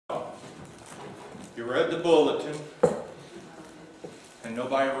You read the bulletin, and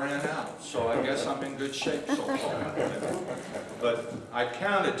nobody ran out, so I guess I'm in good shape so far. But I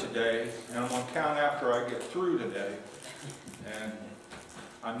counted today, and I'm going to count after I get through today, and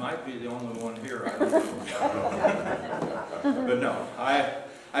I might be the only one here. I don't know. But no,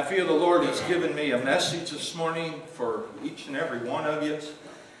 I feel the Lord has given me a message this morning for each and every one of you,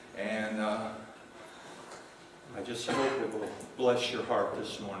 and I just hope it will bless your heart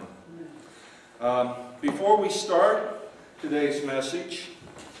this morning. Before we start today's message,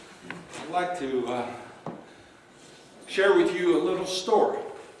 I'd like to share with you a little story.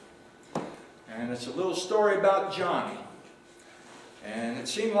 And it's a little story about Johnny. And it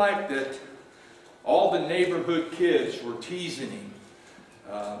seemed like that all the neighborhood kids were teasing him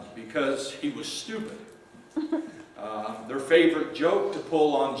because he was stupid. Their favorite joke to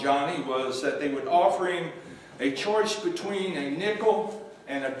pull on Johnny was that they would offer him a choice between a nickel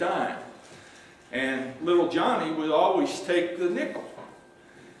and a dime. And little Johnny would always take the nickel.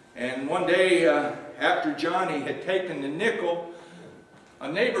 And one day, after Johnny had taken the nickel,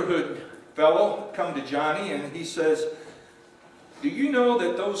 a neighborhood fellow come to Johnny and he says, "Do you know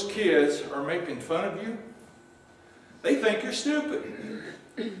that those kids are making fun of you? They think you're stupid.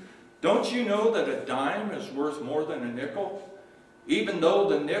 Don't you know that a dime is worth more than a nickel, even though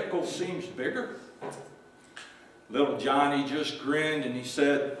the nickel seems bigger?" Little Johnny just grinned and he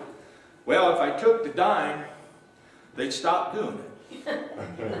said, "Well, if I took the dime, they'd stop doing it.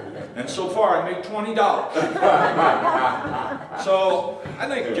 And so far I made $20. So I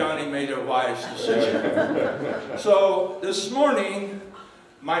think Johnny made a wise decision. So this morning,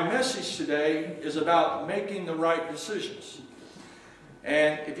 my message today is about making the right decisions.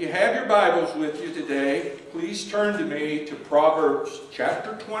 And if you have your Bibles with you today, please turn to me to Proverbs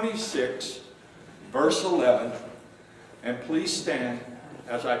chapter 26, verse 11. And please stand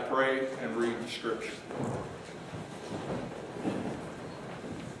as I pray and read the scripture.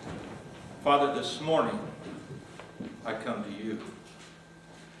 Father, this morning I come to you.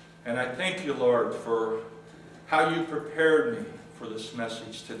 And I thank you, Lord, for how you prepared me for this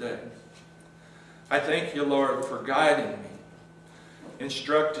message today. I thank you, Lord, for guiding me,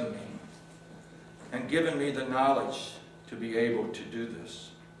 instructing me, and giving me the knowledge to be able to do this.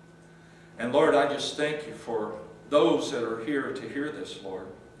 And Lord, I just thank you for those that are here to hear this, Lord,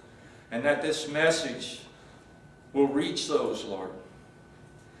 and that this message will reach those, Lord,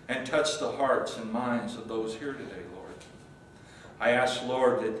 and touch the hearts and minds of those here today, Lord. I ask,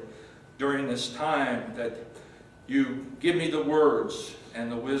 Lord, that during this time that you give me the words and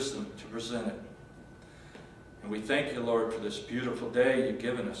the wisdom to present it. And we thank you, Lord, for this beautiful day you've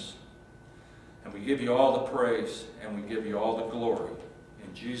given us. And we give you all the praise and we give you all the glory.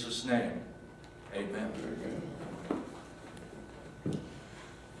 In Jesus' name, amen. Amen.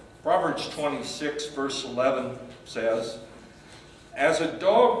 Proverbs 26, verse 11 says, "As a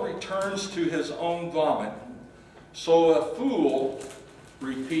dog returns to his own vomit, so a fool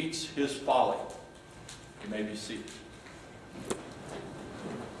repeats his folly." You may be seated.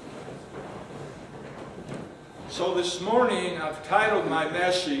 So this morning, I've titled my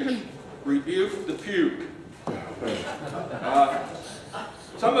message, "Rebuke the Puke."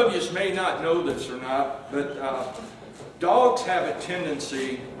 Some of you may not know this or not, but dogs have a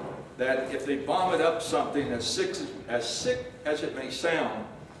tendency that if they vomit up something as sick as it may sound,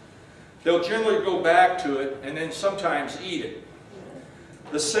 they'll generally go back to it and then sometimes eat it.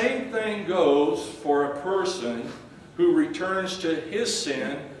 The same thing goes for a person who returns to his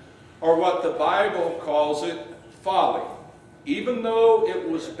sin, or what the Bible calls it, folly. Even though it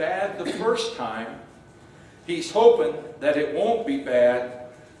was bad the first time, he's hoping that it won't be bad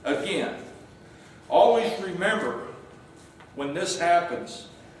again. Always remember, when this happens,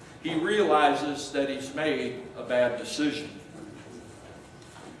 he realizes that he's made a bad decision.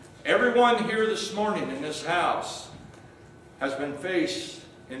 Everyone here this morning in this house has been faced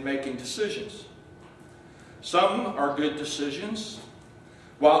in making decisions. Some are good decisions,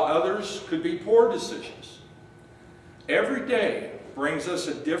 while others could be poor decisions. Every day brings us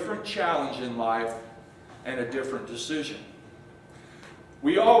a different challenge in life and a different decision.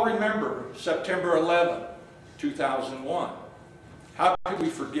 We all remember September 11, 2001. How could we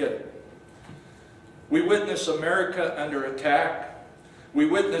forget it? We witnessed America under attack. We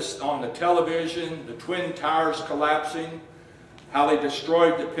witnessed on the television the Twin Towers collapsing, how they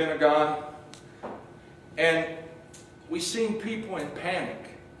destroyed the Pentagon. And we seen people in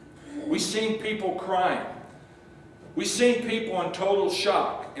panic. We seen people crying. We seen people in total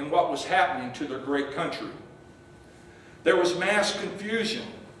shock in what was happening to their great country. There was mass confusion.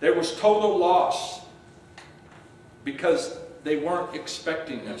 There was total loss because they weren't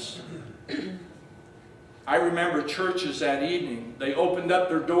expecting this. I remember churches that evening, they opened up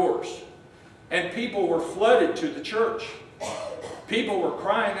their doors and people were flooded to the church. People were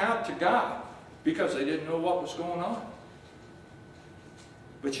crying out to God because they didn't know what was going on.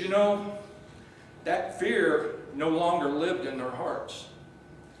 But you know, that fear no longer lived in their hearts.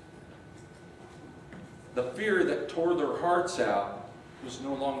 The fear that tore their hearts out was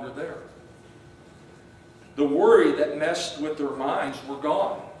no longer there. The worry that messed with their minds were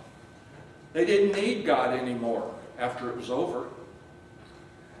gone. They didn't need God anymore after it was over.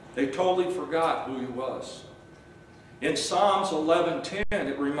 They totally forgot who He was. In Psalms 11:10,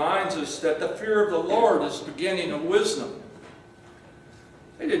 it reminds us that the fear of the Lord is the beginning of wisdom.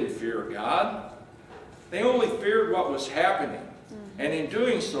 They didn't fear God. They only feared what was happening. And in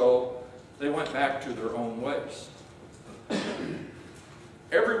doing so, they went back to their own ways.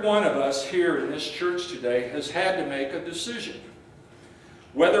 Every one of us here in this church today has had to make a decision.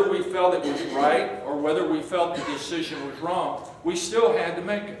 Whether we felt it was right or whether we felt the decision was wrong, we still had to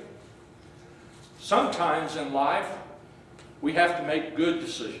make it. Sometimes in life, we have to make good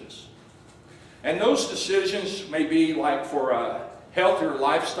decisions. And those decisions may be like for a healthier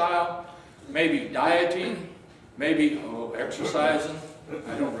lifestyle, maybe dieting, maybe exercising.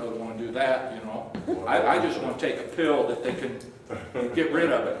 I don't really want to do that, you know. I just want to take a pill that they can get rid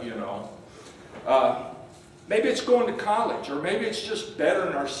of it, you know. Maybe it's going to college, or maybe it's just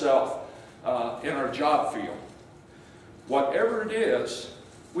bettering ourselves in our job field. Whatever it is,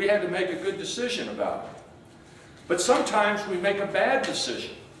 we had to make a good decision about it. But sometimes we make a bad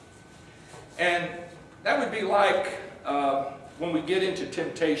decision. And that would be like when we get into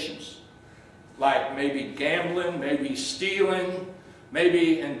temptations, like maybe gambling, maybe stealing,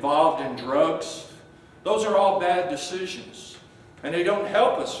 maybe involved in drugs. Those are all bad decisions, and they don't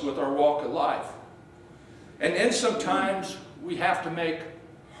help us with our walk of life. And then sometimes we have to make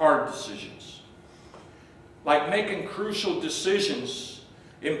hard decisions, like making crucial decisions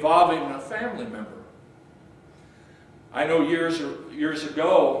involving a family member. I know years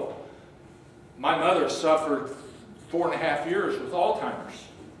ago, my mother suffered 4.5 years with Alzheimer's.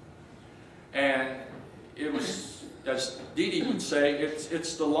 And it was, as Dee Dee would say,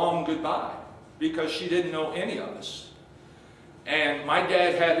 it's the long goodbye, because she didn't know any of us. And my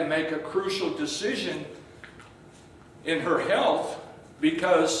dad had to make a crucial decision in her health,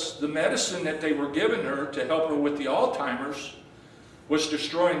 because the medicine that they were giving her to help her with the Alzheimer's was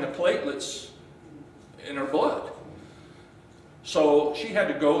destroying the platelets in her blood. So she had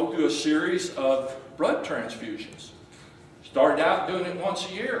to go through a series of blood transfusions. Started out doing it once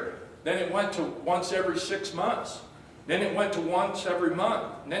a year. Then it went to once every 6 months. Then it went to once every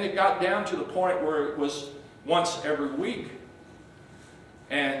month. And then it got down to the point where it was once every week.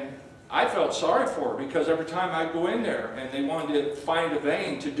 And I felt sorry for her, because every time I'd go in there and they wanted to find a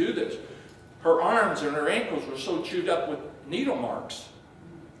vein to do this, her arms and her ankles were so chewed up with needle marks.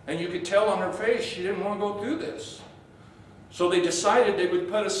 And you could tell on her face she didn't want to go through this. So they decided they would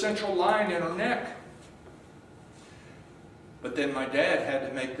put a central line in her neck. But then my dad had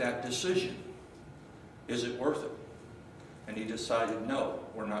to make that decision. Is it worth it? And he decided, no,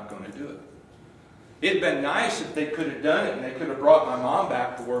 we're not going to do it. It'd been nice if they could have done it and they could have brought my mom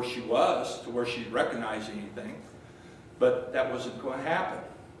back to where she was, to where she'd recognize anything. But that wasn't going to happen.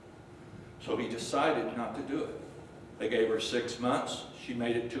 So he decided not to do it. They gave her 6 months. She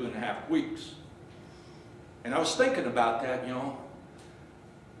made it 2.5 weeks. And I was thinking about that, you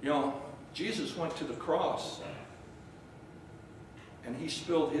know, Jesus went to the cross and He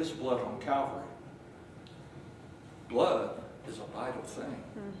spilled His blood on Calvary. Blood is a vital thing.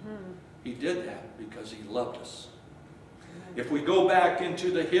 He did that because He loved us. If we go back into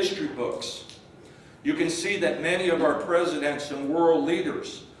the history books, you can see that many of our presidents and world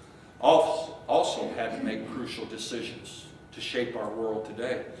leaders also had to make crucial decisions to shape our world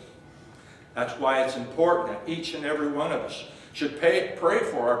today. That's why it's important that each and every one of us should pray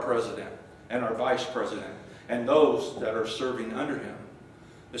for our president and our vice president and those that are serving under him.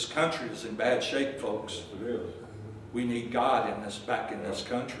 This country is in bad shape, folks. It is. We need God back in this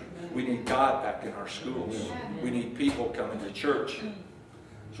country. We need God back in our schools. We need people coming to church.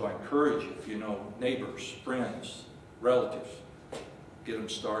 So I encourage you, if you know neighbors, friends, relatives, get them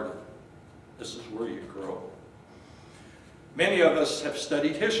started. This is where you grow. Many of us have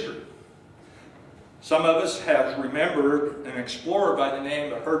studied history. Some of us have remembered an explorer by the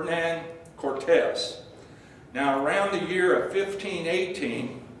name of Hernan Cortez. Now, around the year of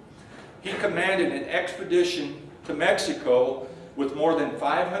 1518, he commanded an expedition to Mexico with more than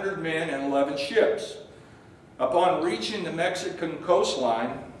 500 men and 11 ships. Upon reaching the Mexican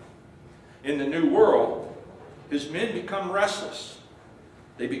coastline in the New World, his men become restless.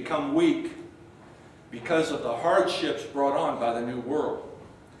 They become weak. because of the hardships brought on by the New World.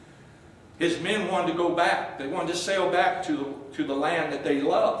 His men wanted to go back. They wanted to sail back to the land that they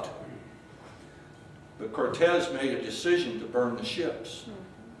loved. But Cortez made a decision to burn the ships.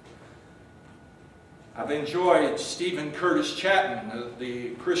 I've enjoyed Stephen Curtis Chapman,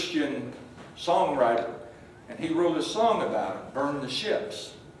 the Christian songwriter, and he wrote a song about it, Burn the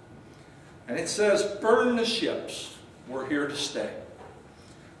Ships. And it says, burn the ships, we're here to stay.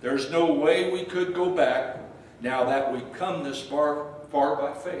 There's no way we could go back now that we've come this far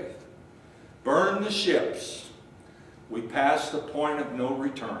by faith. Burn the ships. We passed the point of no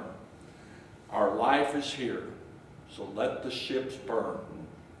return. Our life is here, so let the ships burn.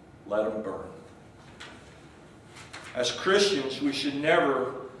 Let them burn. As Christians, we should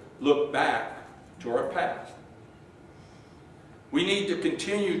never look back to our past. We need to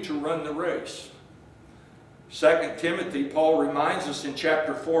continue to run the race. 2 Timothy, Paul reminds us in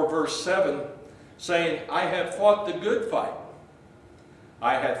chapter 4, verse 7, saying, I have fought the good fight.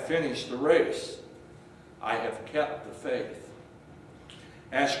 I have finished the race. I have kept the faith.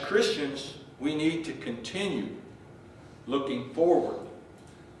 As Christians, we need to continue looking forward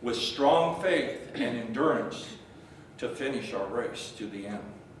with strong faith and endurance to finish our race to the end.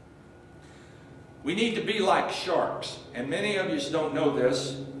 We need to be like sharks, and many of you don't know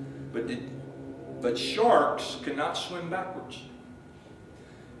this, but sharks cannot swim backwards.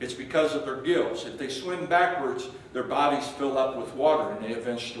 It's because of their gills. If they swim backwards, their bodies fill up with water and they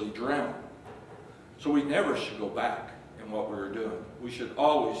eventually drown. So we never should go back in what we were doing. We should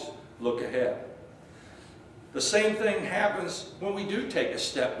always look ahead. The same thing happens when we do take a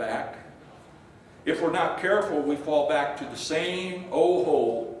step back. If we're not careful, we fall back to the same old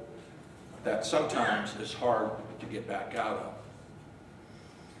hole that sometimes is hard to get back out of.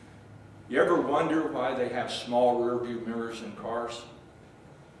 You ever wonder why they have small rear view mirrors in cars?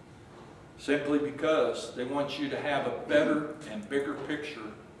 Simply because they want you to have a better and bigger picture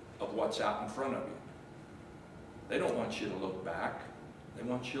of what's out in front of you. They don't want you to look back. They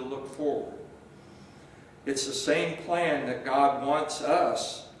want you to look forward. It's the same plan that God wants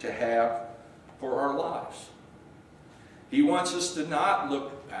us to have for our lives. He wants us to not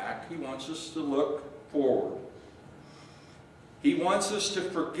look back. He wants us to look forward. He wants us to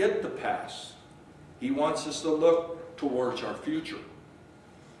forget the past. He wants us to look towards our future.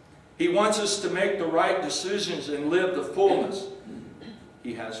 He wants us to make the right decisions and live the fullness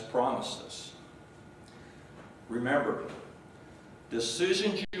He has promised us. Remember,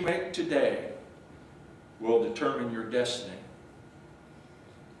 decisions you make today will determine your destiny.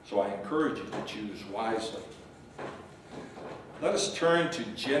 So I encourage you to choose wisely. Let us turn to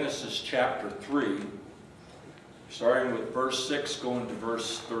Genesis chapter 3, starting with verse 6, going to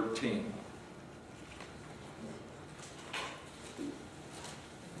verse 13.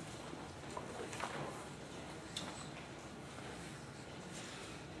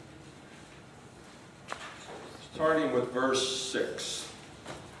 Starting with verse 6.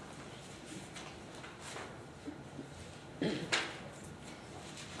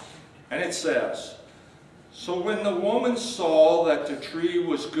 And it says, So when the woman saw that the tree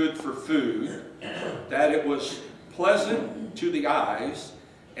was good for food, that it was pleasant to the eyes,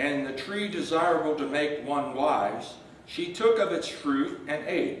 and the tree desirable to make one wise, she took of its fruit and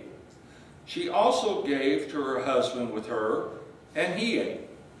ate. She also gave to her husband with her, and he ate.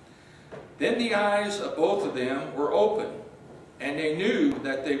 Then the eyes of both of them were opened, and they knew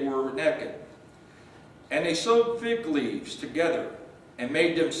that they were naked. And they sewed fig leaves together, and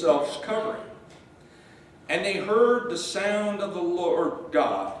made themselves covering. And they heard the sound of the Lord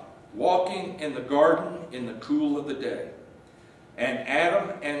God walking in the garden in the cool of the day. And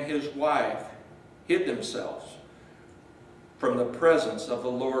Adam and his wife hid themselves from the presence of the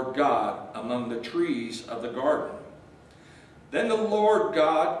Lord God among the trees of the garden. Then the Lord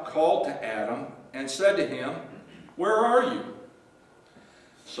God called to Adam and said to him, Where are you?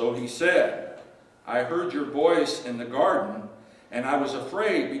 So he said, I heard your voice in the garden, and I was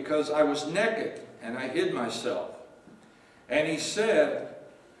afraid because I was naked, and I hid myself. And he said,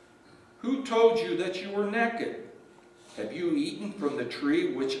 Who told you that you were naked? Have you eaten from the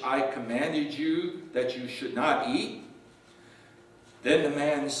tree which I commanded you that you should not eat? Then the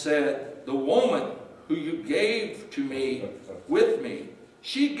man said, The woman who you gave to me with me,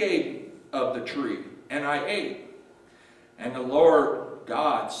 she gave of the tree, and I ate. And the Lord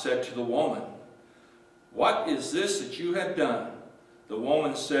God said to the woman, What is this that you have done? The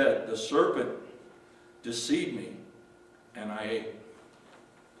woman said, The serpent deceived me, and I ate.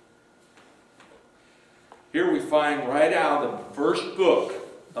 Here we find right out of the first book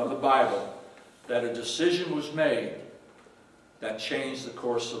of the Bible that a decision was made that changed the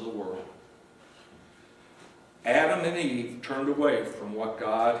course of the world. Adam and Eve turned away from what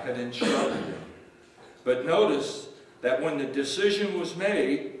God had instructed them. But notice that when the decision was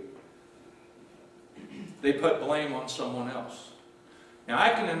made, they put blame on someone else. Now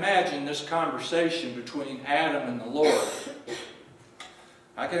I can imagine this conversation between Adam and the Lord.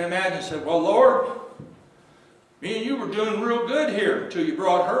 I can imagine said, well, Lord, me and you were doing real good here until you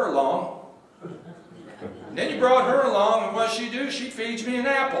brought her along. And then you brought her along, and what she do? She feeds me an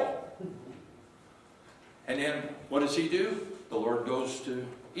apple. And then what does he do? The Lord goes to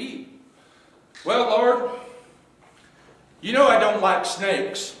Eve. Well, Lord, you know I don't like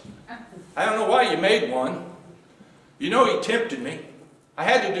snakes. I don't know why you made one. You know he tempted me. I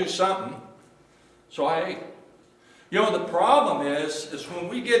had to do something. So I ate. You know, the problem is when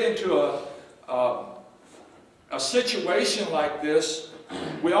we get into a situation like this,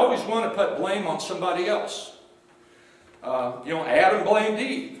 we always want to put blame on somebody else. You know, Adam blamed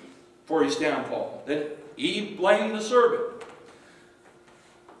Eve for his downfall. Then Eve blamed the serpent.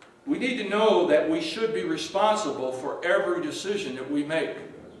 We need to know that we should be responsible for every decision that we make.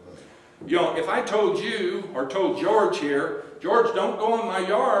 You know, if I told you, or told George here, George, don't go in my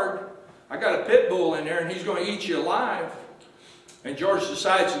yard. I got a pit bull in there and he's going to eat you alive. And George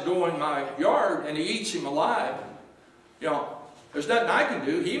decides to go in my yard and he eats him alive. You know, there's nothing I can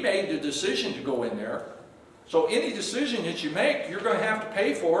do. He made the decision to go in there. So any decision that you make, you're going to have to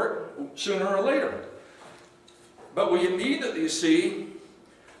pay for it sooner or later. But we immediately see,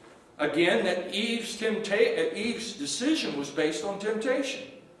 again, that Eve's decision was based on temptation.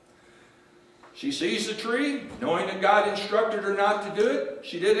 She sees the tree, knowing that God instructed her not to do it,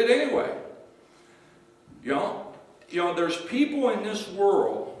 she did it anyway. You know, there's people in this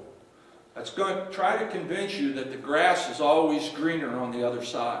world that's going to try to convince you that the grass is always greener on the other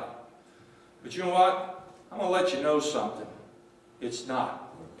side. But you know what? I'm going to let you know something. It's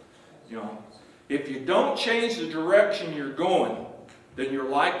not. You know, if you don't change the direction you're going, then you're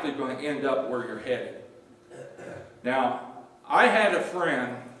likely going to end up where you're headed. Now, I had a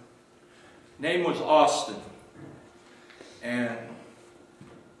friend, name was Austin, and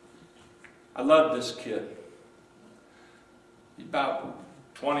I loved this kid. He's about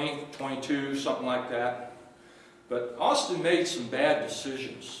 20, 22, something like that. But Austin made some bad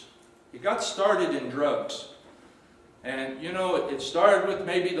decisions. He got started in drugs. And, you know, it started with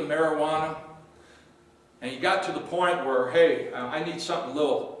maybe the marijuana. And he got to the point where, hey, I need something a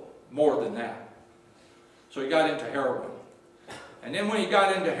little more than that. So he got into heroin. And then when he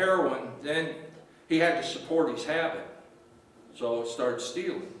got into heroin, then he had to support his habit. So he started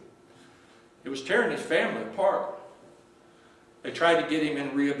stealing. It was tearing his family apart. They tried to get him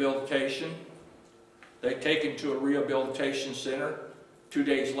in rehabilitation. They'd take him to a rehabilitation center. 2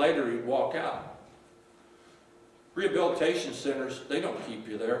 days later, he'd walk out. Rehabilitation centers, they don't keep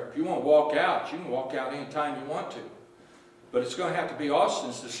you there. If you want to walk out, you can walk out anytime you want to. But it's going to have to be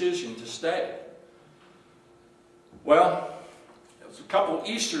Austin's decision to stay. Well, it was a couple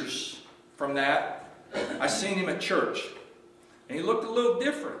Easters from that. I seen him at church. And he looked a little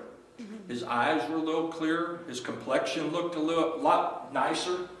different. His eyes were a little clearer. His complexion looked a lot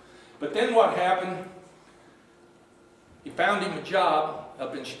nicer. But then what happened? He found him a job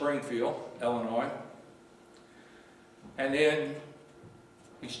up in Springfield, Illinois. And then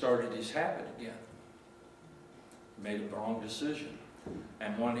he started his habit again. He made a wrong decision.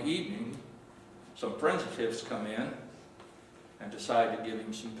 And one evening, some friends of his come in and decided to give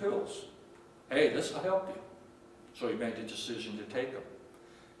him some pills. Hey, this will help you. So he made the decision to take them.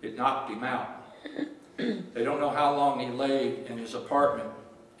 It knocked him out. They don't know how long he lay in his apartment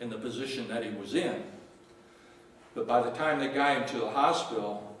in the position that he was in. But by the time they got him to the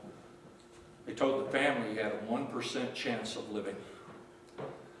hospital, they told the family he had a 1% chance of living.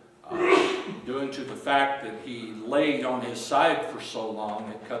 Due to the fact that he laid on his side for so long,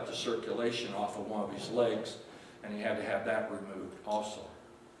 it cut the circulation off of one of his legs, and he had to have that removed also.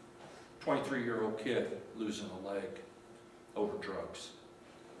 23-year-old kid losing a leg over drugs.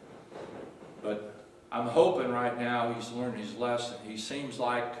 But I'm hoping right now he's learned his lesson. He seems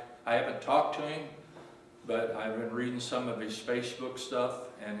like, I haven't talked to him, but I've been reading some of his Facebook stuff,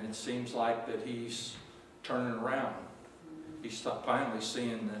 and it seems like that he's turning around. He's finally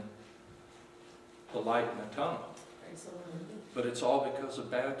seeing the light in the tunnel. But it's all because of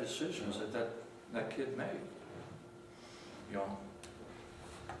bad decisions that kid made. You know,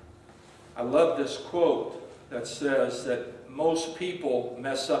 I love this quote that says that most people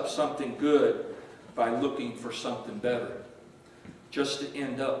mess up something good by looking for something better, just to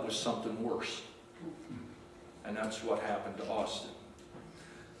end up with something worse. And that's what happened to Austin.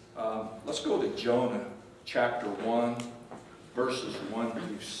 Let's go to Jonah chapter 1, verses 1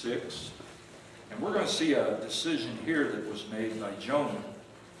 through 6. And we're going to see a decision here that was made by Jonah.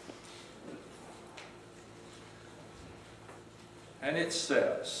 And it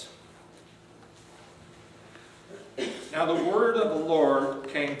says, "Now the word of the Lord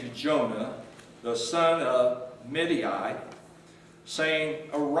came to Jonah, the son of Amittai, saying,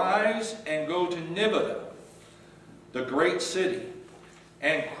 Arise and go to Nineveh, the great city,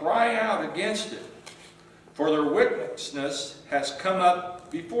 and cry out against it, for their wickedness has come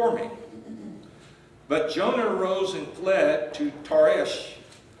up before me. But Jonah arose and fled to Tarshish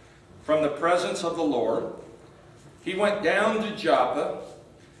from the presence of the Lord. He went down to Joppa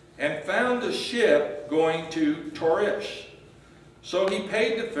and found a ship going to Tarshish. So he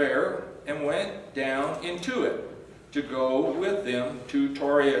paid the fare and went down into it to go with them to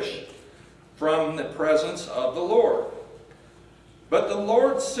Tarshish from the presence of the Lord. But the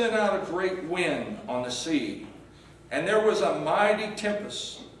Lord sent out a great wind on the sea, and there was a mighty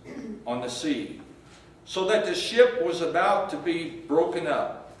tempest on the sea, so that the ship was about to be broken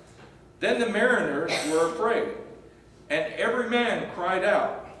up. Then the mariners were afraid, and every man cried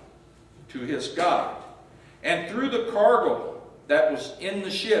out to his God, and threw the cargo that was in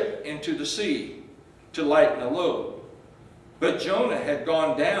the ship into the sea to lighten the load. But Jonah had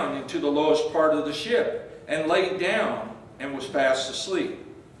gone down into the lowest part of the ship, and laid down, and was fast asleep.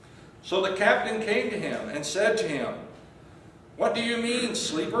 So the captain came to him and said to him, What do you mean,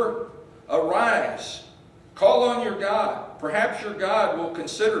 sleeper? Arise, call on your God. Perhaps your God will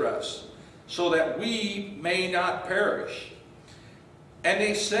consider us, so that we may not perish. And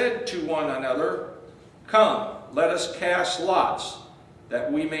they said to one another, Come, let us cast lots,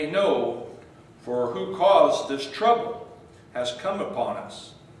 that we may know for who caused this trouble has come upon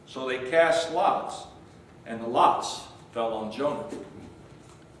us. So they cast lots, and the lots fell on Jonah.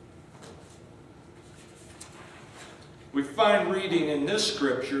 We find reading in this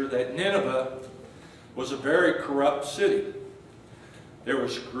scripture that Nineveh was a very corrupt city. There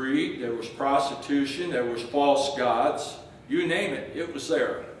was greed, there was prostitution, there was false gods. You name it, it was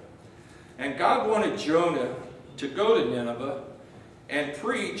there. And God wanted Jonah to go to Nineveh and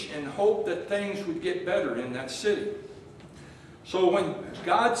preach and hope that things would get better in that city. So when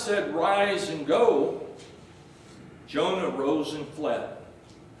God said, Rise and go, Jonah rose and fled.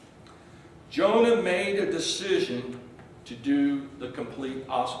 Jonah made a decision to do the complete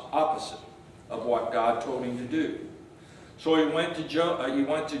opposite of what God told him to do. So he went to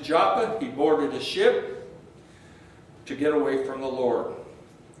Joppa, he boarded a ship to get away from the Lord.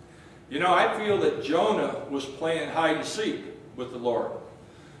 You know, I feel that Jonah was playing hide and seek with the Lord.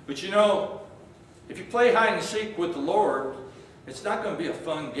 But you know, if you play hide and seek with the Lord, it's not going to be a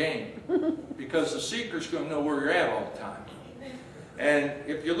fun game, because the seeker's going to know where you're at all the time. And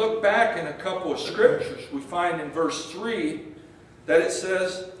if you look back in a couple of scriptures, we find in verse 3 that it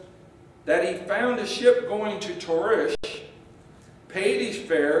says that he found a ship going to Tarshish, paid his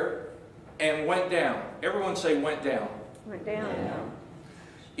fare, and went down. Everyone say went down. Went down.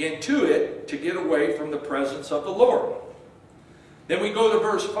 Into it to get away from the presence of the Lord. Then we go to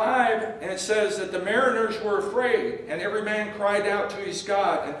verse 5, and it says that the mariners were afraid, and every man cried out to his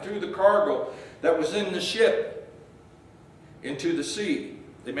God, and threw the cargo that was in the ship into the sea.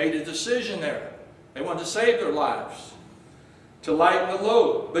 They made a decision there. They wanted to save their lives, to lighten the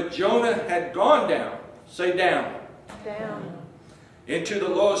load. But Jonah had gone down, say down, into the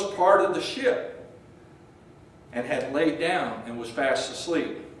lowest part of the ship, and had laid down and was fast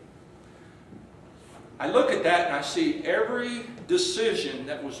asleep. I look at that and I see every decision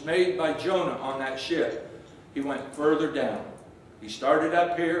that was made by Jonah on that ship. He went further down. He started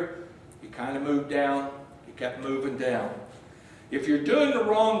up here, he kind of moved down, he kept moving down. If you're doing the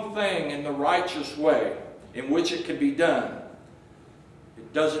wrong thing in the righteous way, in which it can be done,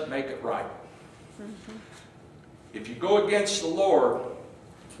 it doesn't make it right. If you go against the Lord's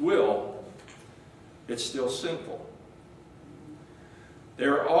will, it's still sinful.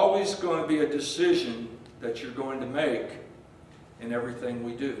 There are always going to be a decision that you're going to make in everything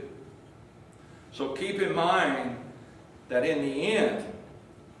we do. So keep in mind that in the end,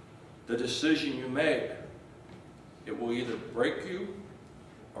 the decision you make, it will either break you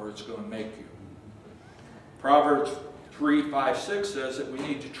or it's going to make you. Proverbs 3:5-6 says that we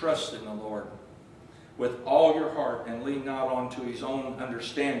need to trust in the Lord with all your heart and lean not onto his own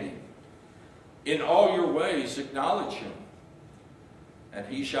understanding. In all your ways acknowledge him, and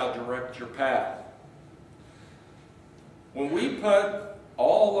he shall direct your path. When we put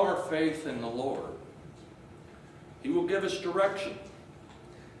all our faith in the Lord, he will give us direction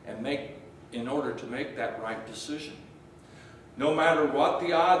and in order to make that right decision. No matter what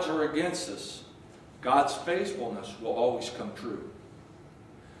the odds are against us, God's faithfulness will always come true.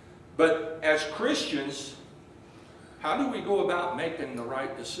 But as Christians, how do we go about making the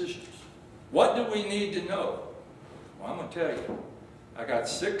right decisions? What do we need to know? Well, I'm going to tell you. I got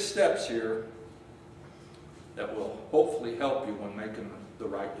 6 steps here that will hopefully help you when making the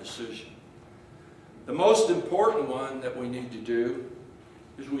right decision. The most important one that we need to do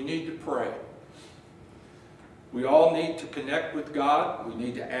is we need to pray. We all need to connect with God. We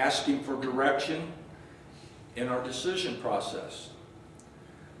need to ask Him for direction in our decision process.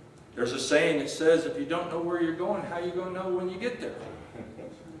 There's a saying that says, if you don't know where you're going, how are you going to know when you get there?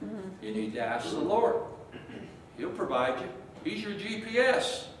 You need to ask the Lord. He'll provide you. He's your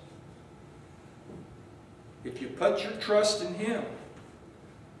GPS. If you put your trust in Him,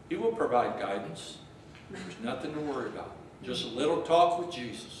 He will provide guidance. There's nothing to worry about. Just a little talk with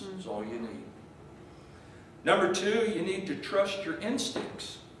Jesus is all you need. Number 2, you need to trust your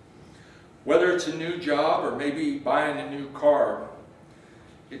instincts. Whether it's a new job or maybe buying a new car,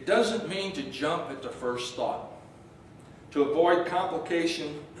 it doesn't mean to jump at the first thought. To avoid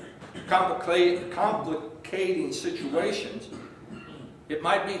complicating situations, it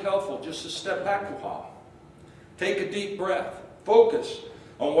might be helpful just to step back a while. Take a deep breath. Focus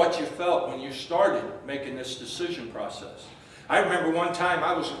on what you felt when you started making this decision process. I remember one time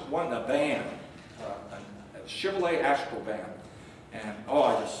I was wanting a van, a Chevrolet Astral van, and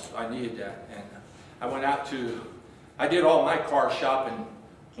I needed that. And I went out I did all my car shopping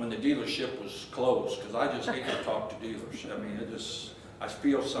when the dealership was closed, because I just hate to talk to dealers. I mean, I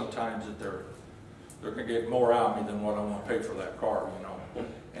feel sometimes that they're going to get more out of me than what I want to pay for that car, you know.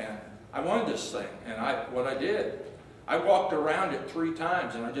 And I wanted this thing, and what I did, I walked around it 3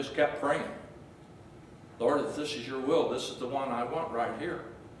 times, and I just kept praying. Lord, if this is your will, this is the one I want right here.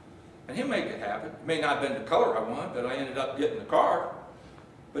 And He'll make it happen. It may not have been the color I want, but I ended up getting the car.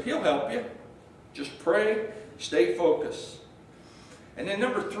 But He'll help you. Just pray, stay focused. And then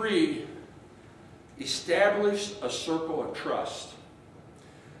number 3, establish a circle of trust.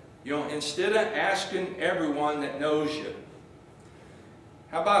 You know, instead of asking everyone that knows you,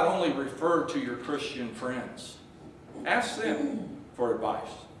 how about only refer to your Christian friends? Ask them for advice.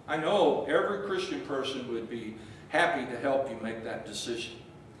 I know every Christian person would be happy to help you make that decision.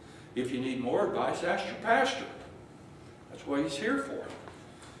 If you need more advice, ask your pastor. That's what he's here for.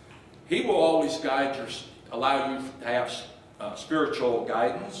 He will always allow you to have spiritual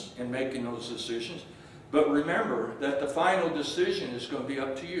guidance in making those decisions. But remember that the final decision is going to be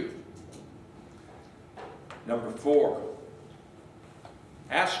up to you. Number 4,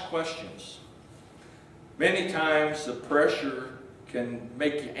 ask questions. Many times the pressure can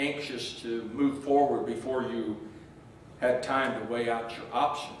make you anxious to move forward before you had time to weigh out your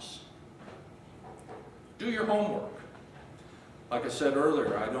options. Do your homework. Like I said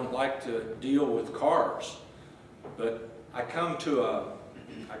earlier, I don't like to deal with cars, but I come to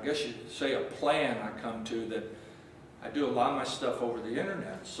I guess you'd say a plan I come to that I do a lot of my stuff over the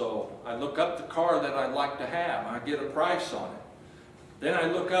internet. So I look up the car that I'd like to have, and I get a price on it. Then I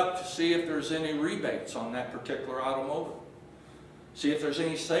look up to see if there's any rebates on that particular automobile. See if there's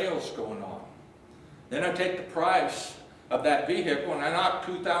any sales going on. Then I take the price of that vehicle and I knock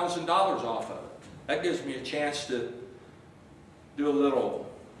 $2,000 off of it. That gives me a chance to do a little,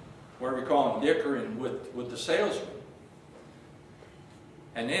 what we call them, dickering with the salesman.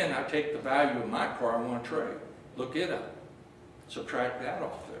 And then I take the value of my car I want to trade, look it up, subtract that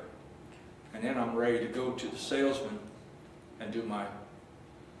off there. And then I'm ready to go to the salesman and do my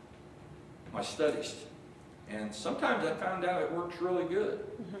studies. And sometimes I found out it works really good.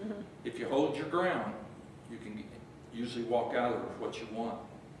 If you hold your ground, you can usually walk out of it with what you want.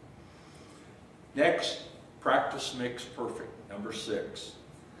 Next, practice makes perfect. Number 6.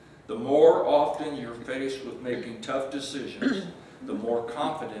 The more often you're faced with making tough decisions, the more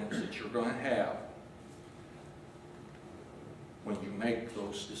confidence that you're going to have when you make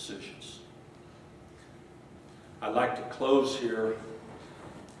those decisions. I'd like to close here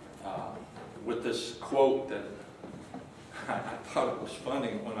with this quote that I thought it was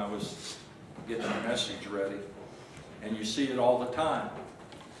funny when I was getting the message ready. And you see it all the time.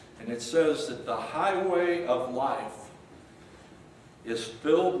 And it says that the highway of life is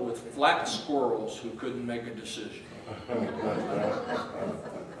filled with flat squirrels who couldn't make a decision.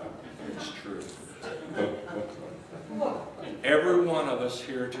 It's true. Every one of us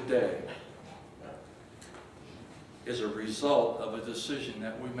here today is a result of a decision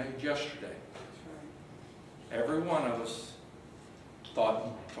that we made yesterday. Every one of us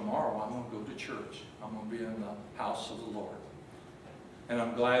thought, tomorrow I'm going to go to church. I'm going to be in the house of the Lord. And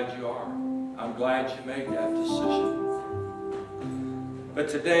I'm glad you are. I'm glad you made that decision. But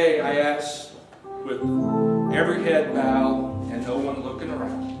today I ask, with every head bowed and no one looking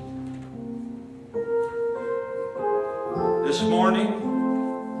around, This morning,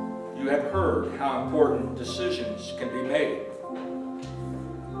 you have heard how important decisions can be made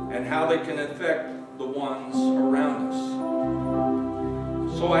and how they can affect the ones around us.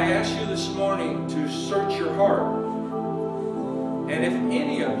 So I ask you this morning to search your heart. And if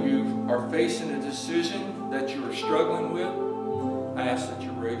any of you are facing a decision that you are struggling with, I ask that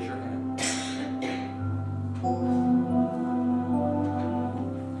you raise your hand.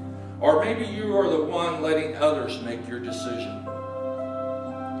 Or maybe you are the one letting others make your decision,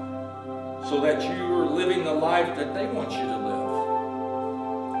 so that you are living the life that they want you to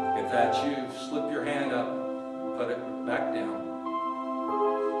live. If that's you, slip your hand up, put it back down.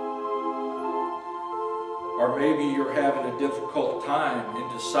 Or maybe you're having a difficult time in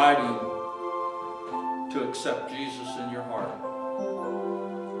deciding to accept Jesus in your heart.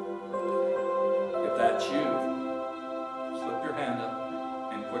 If that's you, slip your hand up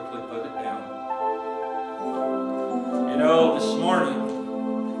and quickly put it down. You know, this morning,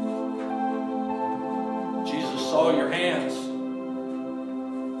 Jesus saw your hands.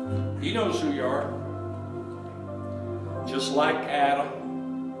 He knows who you are. Just like Adam,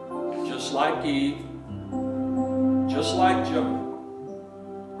 just like Eve, just like Jonah.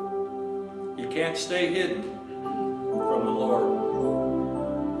 You can't stay hidden from the Lord.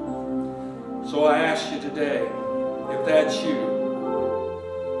 So I ask you today, if that's you,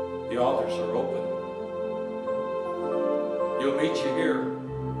 the altars are open. You'll meet you here.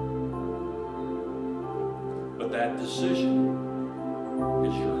 But that decision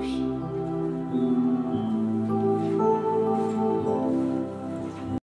is yours.